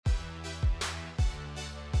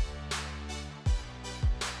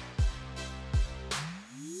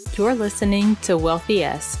You're listening to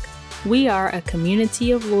Wealthy-esque. We are a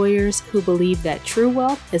community of lawyers who believe that true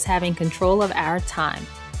wealth is having control of our time.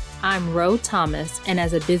 I'm Ro Thomas, and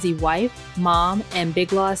as a busy wife, mom, and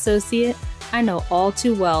big law associate, I know all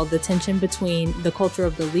too well the tension between the culture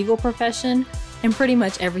of the legal profession and pretty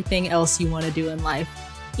much everything else you want to do in life.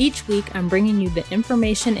 Each week, I'm bringing you the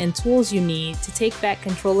information and tools you need to take back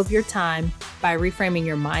control of your time by reframing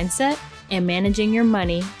your mindset and managing your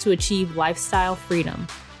money to achieve lifestyle freedom.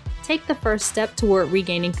 Take the first step toward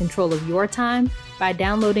regaining control of your time by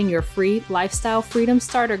downloading your free Lifestyle Freedom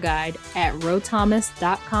Starter Guide at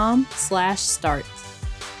rothomas.com/start.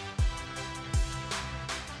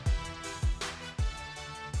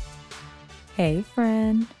 Hey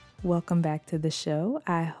friend, welcome back to the show.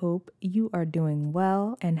 I hope you are doing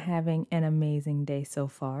well and having an amazing day so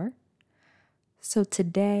far. So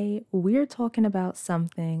today we're talking about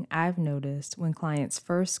something I've noticed when clients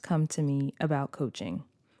first come to me about coaching.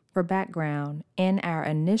 For background, in our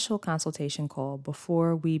initial consultation call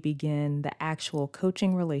before we begin the actual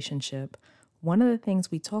coaching relationship, one of the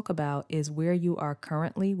things we talk about is where you are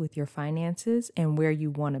currently with your finances and where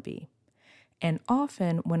you want to be. And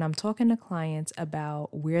often when I'm talking to clients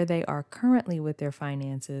about where they are currently with their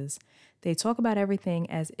finances, they talk about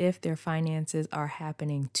everything as if their finances are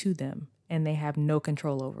happening to them and they have no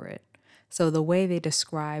control over it. So the way they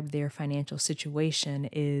describe their financial situation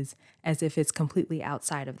is as if it's completely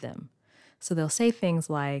outside of them. So they'll say things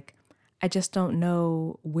like, I just don't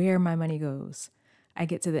know where my money goes. I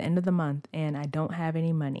get to the end of the month and I don't have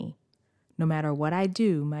any money. No matter what I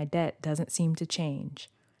do, my debt doesn't seem to change.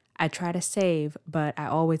 I try to save, but I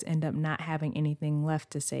always end up not having anything left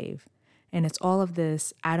to save. And it's all of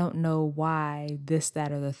this, I don't know why this,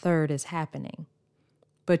 that, or the third is happening.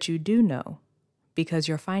 But you do know, because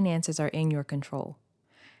your finances are in your control.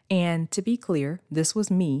 And to be clear, this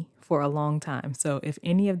was me for a long time. So if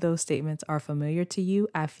any of those statements are familiar to you,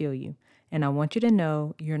 I feel you. And I want you to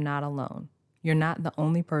know you're not alone. You're not the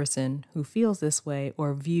only person who feels this way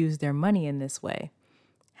or views their money in this way.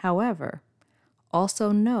 However,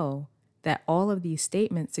 also know that all of these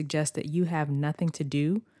statements suggest that you have nothing to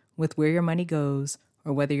do with where your money goes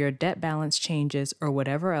or whether your debt balance changes or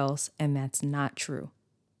whatever else, and that's not true.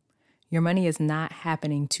 Your money is not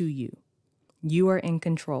happening to you. You are in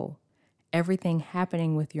control. Everything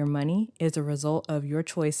happening with your money is a result of your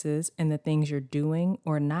choices and the things you're doing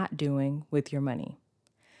or not doing with your money.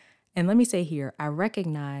 And let me say here, I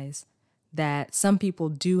recognize that some people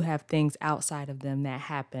do have things outside of them that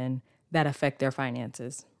happen that affect their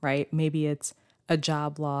finances, right? Maybe it's a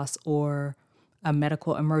job loss or a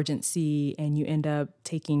medical emergency and you end up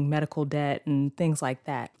taking medical debt and things like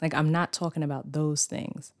that. Like, I'm not talking about those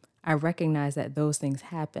things. I recognize that those things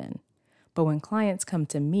happen. But when clients come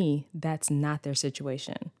to me, that's not their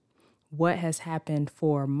situation. What has happened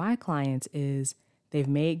for my clients is they've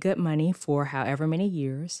made good money for however many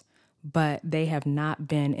years, but they have not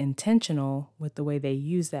been intentional with the way they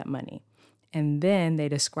use that money. And then they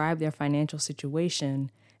describe their financial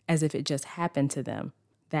situation as if it just happened to them,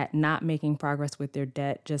 that not making progress with their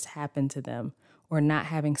debt just happened to them, or not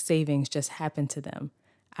having savings just happened to them.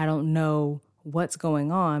 I don't know what's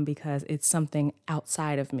going on because it's something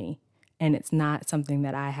outside of me and it's not something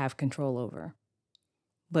that I have control over.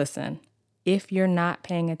 Listen, if you're not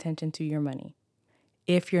paying attention to your money,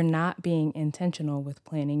 if you're not being intentional with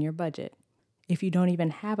planning your budget, if you don't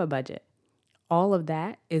even have a budget, all of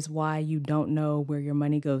that is why you don't know where your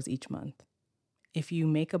money goes each month. If you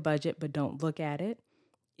make a budget but don't look at it,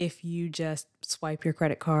 if you just swipe your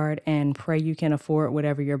credit card and pray you can afford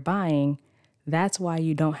whatever you're buying, that's why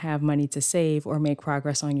you don't have money to save or make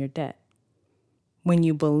progress on your debt. When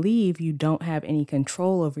you believe you don't have any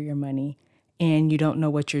control over your money and you don't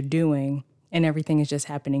know what you're doing and everything is just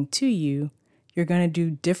happening to you, you're going to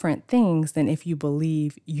do different things than if you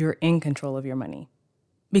believe you're in control of your money.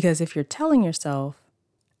 Because if you're telling yourself,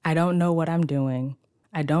 I don't know what I'm doing,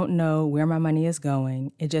 I don't know where my money is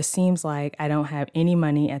going, it just seems like I don't have any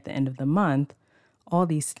money at the end of the month, all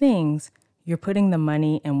these things, you're putting the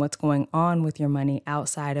money and what's going on with your money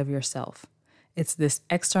outside of yourself. It's this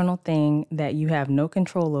external thing that you have no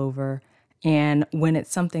control over. And when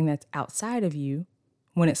it's something that's outside of you,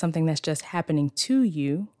 when it's something that's just happening to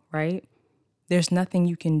you, right, there's nothing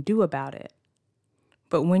you can do about it.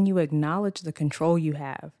 But when you acknowledge the control you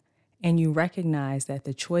have and you recognize that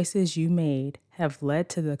the choices you made have led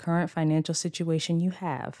to the current financial situation you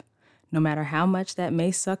have, no matter how much that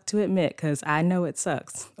may suck to admit, because I know it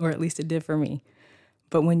sucks, or at least it did for me.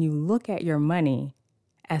 But when you look at your money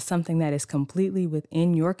as something that is completely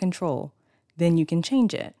within your control, then you can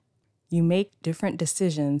change it. You make different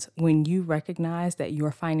decisions when you recognize that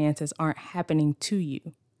your finances aren't happening to you.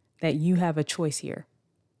 that you have a choice here.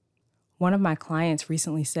 One of my clients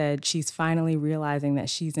recently said she's finally realizing that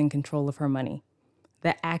she's in control of her money.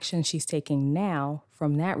 The actions she's taking now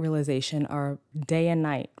from that realization are day and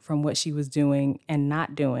night from what she was doing and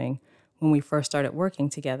not doing when we first started working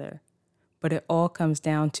together. But it all comes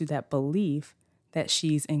down to that belief that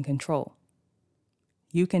she's in control.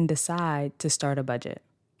 You can decide to start a budget.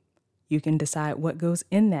 You can decide what goes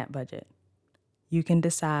in that budget. You can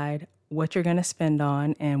decide what you're going to spend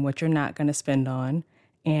on and what you're not going to spend on,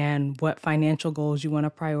 and what financial goals you want to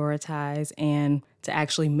prioritize and to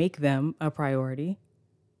actually make them a priority.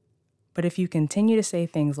 But if you continue to say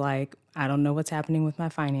things like, I don't know what's happening with my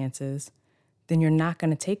finances, then you're not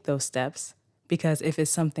going to take those steps, because if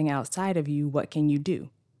it's something outside of you, what can you do?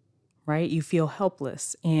 Right? You feel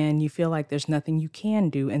helpless and you feel like there's nothing you can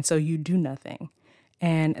do, and so you do nothing.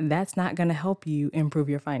 And that's not going to help you improve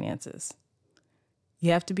your finances.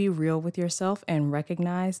 You have to be real with yourself and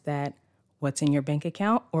recognize that what's in your bank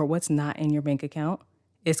account or what's not in your bank account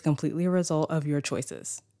is completely a result of your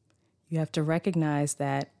choices. You have to recognize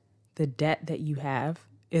that the debt that you have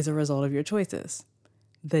is a result of your choices.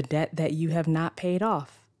 The debt that you have not paid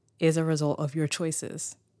off is a result of your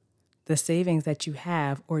choices. The savings that you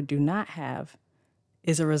have or do not have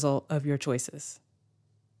is a result of your choices.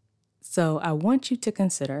 So I want you to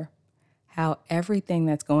consider how everything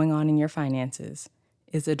that's going on in your finances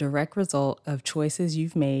is a direct result of choices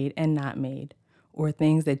you've made and not made, or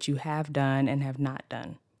things that you have done and have not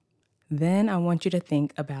done. Then I want you to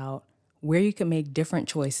think about where you can make different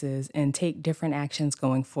choices and take different actions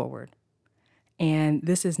going forward. And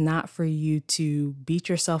this is not for you to beat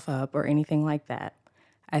yourself up or anything like that.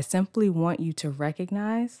 I simply want you to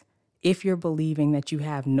recognize if you're believing that you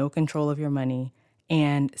have no control of your money,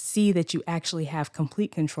 and see that you actually have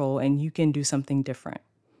complete control and you can do something different.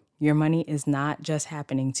 Your money is not just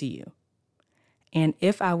happening to you. And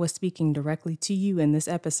if I was speaking directly to you in this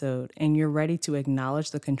episode and you're ready to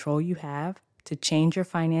acknowledge the control you have to change your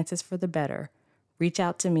finances for the better, reach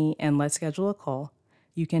out to me and let's schedule a call.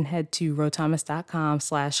 You can head to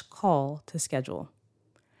rothomas.com/call to schedule.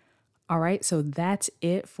 All right, so that's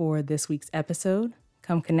it for this week's episode.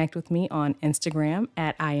 Come connect with me on Instagram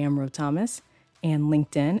at @IamRoThomas and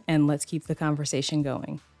LinkedIn, and let's keep the conversation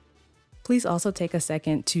going. Please also take a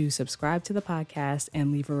second to subscribe to the podcast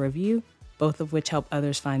and leave a review, both of which help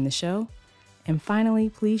others find the show. And finally,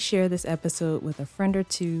 please share this episode with a friend or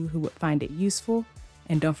two who would find it useful.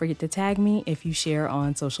 And don't forget to tag me if you share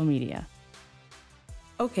on social media.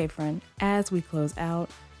 Okay, friend, as we close out,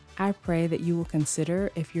 I pray that you will consider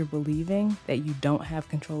if you're believing that you don't have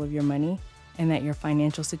control of your money and that your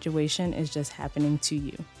financial situation is just happening to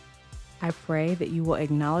you. I pray that you will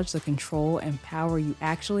acknowledge the control and power you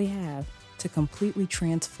actually have to completely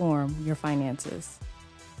transform your finances.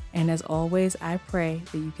 And as always, I pray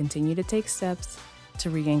that you continue to take steps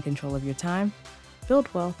to regain control of your time,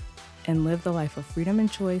 build wealth, and live the life of freedom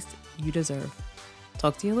and choice you deserve.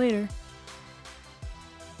 Talk to you later.